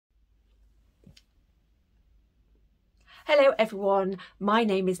Hello everyone, my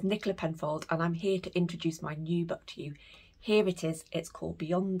name is Nicola Penfold and I'm here to introduce my new book to you. Here it is, it's called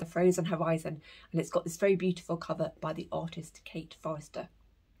Beyond the Frozen Horizon and it's got this very beautiful cover by the artist Kate Forrester.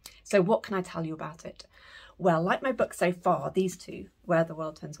 So what can I tell you about it? Well, like my book so far, these two, Where the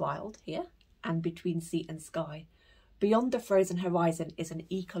World Turns Wild, here, and Between Sea and Sky, Beyond the Frozen Horizon is an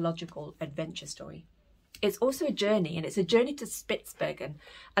ecological adventure story. It's also a journey, and it's a journey to Spitsbergen,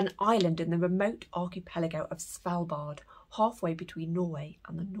 an island in the remote archipelago of Svalbard, halfway between Norway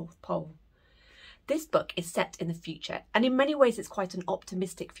and the North Pole. This book is set in the future, and in many ways it's quite an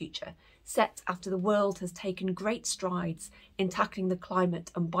optimistic future, set after the world has taken great strides in tackling the climate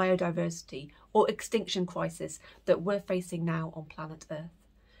and biodiversity or extinction crisis that we're facing now on planet Earth.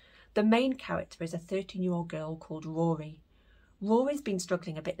 The main character is a 13-year-old girl called Rory. Rory's been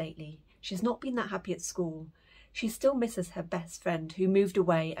struggling a bit lately. She's not been that happy at school. She still misses her best friend who moved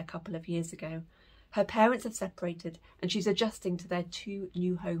away a couple of years ago. Her parents have separated and she's adjusting to their two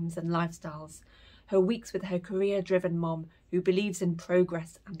new homes and lifestyles. Her weeks with her career-driven mom who believes in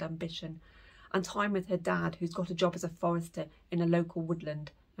progress and ambition, and time with her dad who's got a job as a forester in a local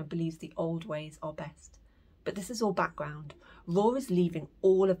woodland and believes the old ways are best. But this is all background. Rory's leaving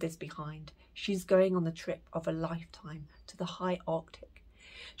all of this behind. She's going on the trip of a lifetime to the high Arctic.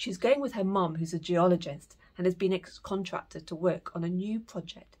 She's going with her mum, who's a geologist and has been contracted to work on a new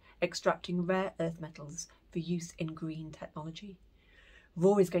project extracting rare earth metals for use in green technology.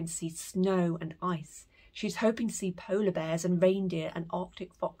 Rory's going to see snow and ice. She's hoping to see polar bears and reindeer and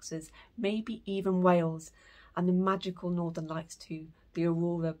Arctic foxes, maybe even whales, and the magical northern lights too, the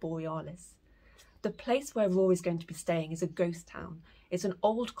aurora borealis. The place where Rory's going to be staying is a ghost town. It's an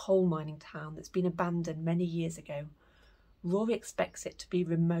old coal mining town that's been abandoned many years ago. Rory expects it to be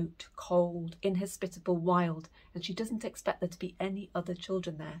remote, cold, inhospitable, wild, and she doesn't expect there to be any other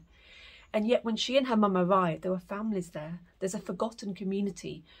children there. And yet when she and her mum arrive, there are families there. There's a forgotten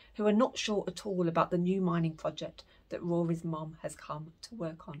community who are not sure at all about the new mining project that Rory's mum has come to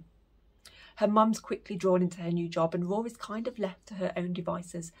work on. Her mum's quickly drawn into her new job and Rory's kind of left to her own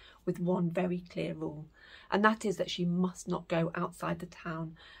devices with one very clear rule, and that is that she must not go outside the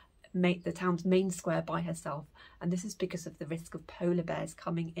town's main square by herself, and this is because of the risk of polar bears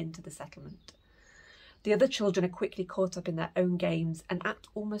coming into the settlement. The other children are quickly caught up in their own games and act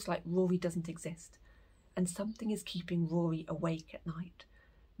almost like Rory doesn't exist, and something is keeping Rory awake at night.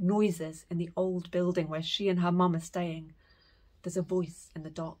 Noises in the old building where she and her mum are staying. There's a voice in the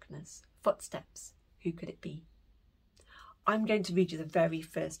darkness. Footsteps. Who could it be? I'm going to read you the very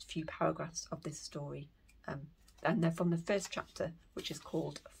first few paragraphs of this story, and they're from the first chapter, which is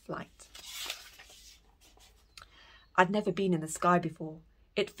called Flight. I'd never been in the sky before.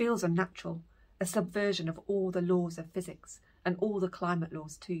 It feels unnatural, a subversion of all the laws of physics and all the climate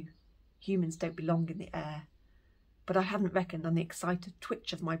laws too. Humans don't belong in the air. But I hadn't reckoned on the excited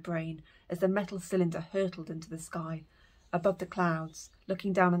twitch of my brain as the metal cylinder hurtled into the sky, above the clouds,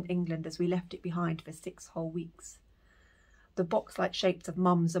 looking down on England as we left it behind for 6 whole weeks. The box-like shapes of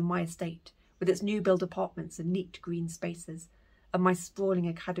Mum's and my estate, with its new-build apartments and neat green spaces, and my sprawling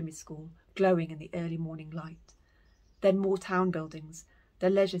academy school glowing in the early morning light. Then more town buildings, the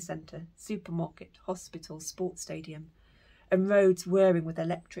leisure centre, supermarket, hospital, sports stadium, and roads whirring with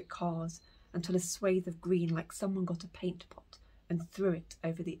electric cars until a swathe of green like someone got a paint pot and threw it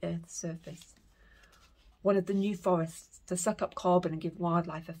over the Earth's surface. One of the new forests to suck up carbon and give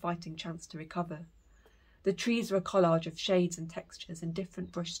wildlife a fighting chance to recover. The trees were a collage of shades and textures and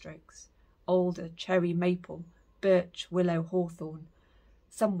different brushstrokes. Alder, cherry, maple, birch, willow, hawthorn.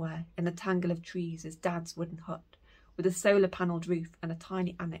 Somewhere in the tangle of trees is Dad's wooden hut, with a solar-panelled roof and a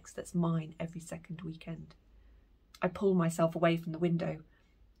tiny annex that's mine every second weekend. I pull myself away from the window.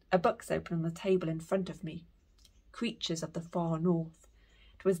 A book's open on the table in front of me. Creatures of the Far North.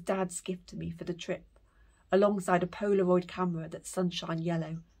 It was Dad's gift to me for the trip, alongside a Polaroid camera that's sunshine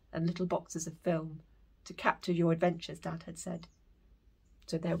yellow and little boxes of film, to capture your adventures, Dad had said.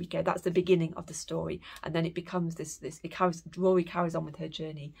 So there we go. That's the beginning of the story, and then it becomes Rory carries on with her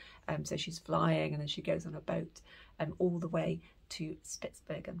journey. So she's flying, and then she goes on a boat, all the way to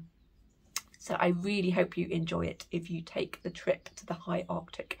Spitsbergen. So I really hope you enjoy it if you take the trip to the high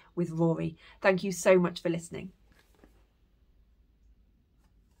Arctic with Rory. Thank you so much for listening.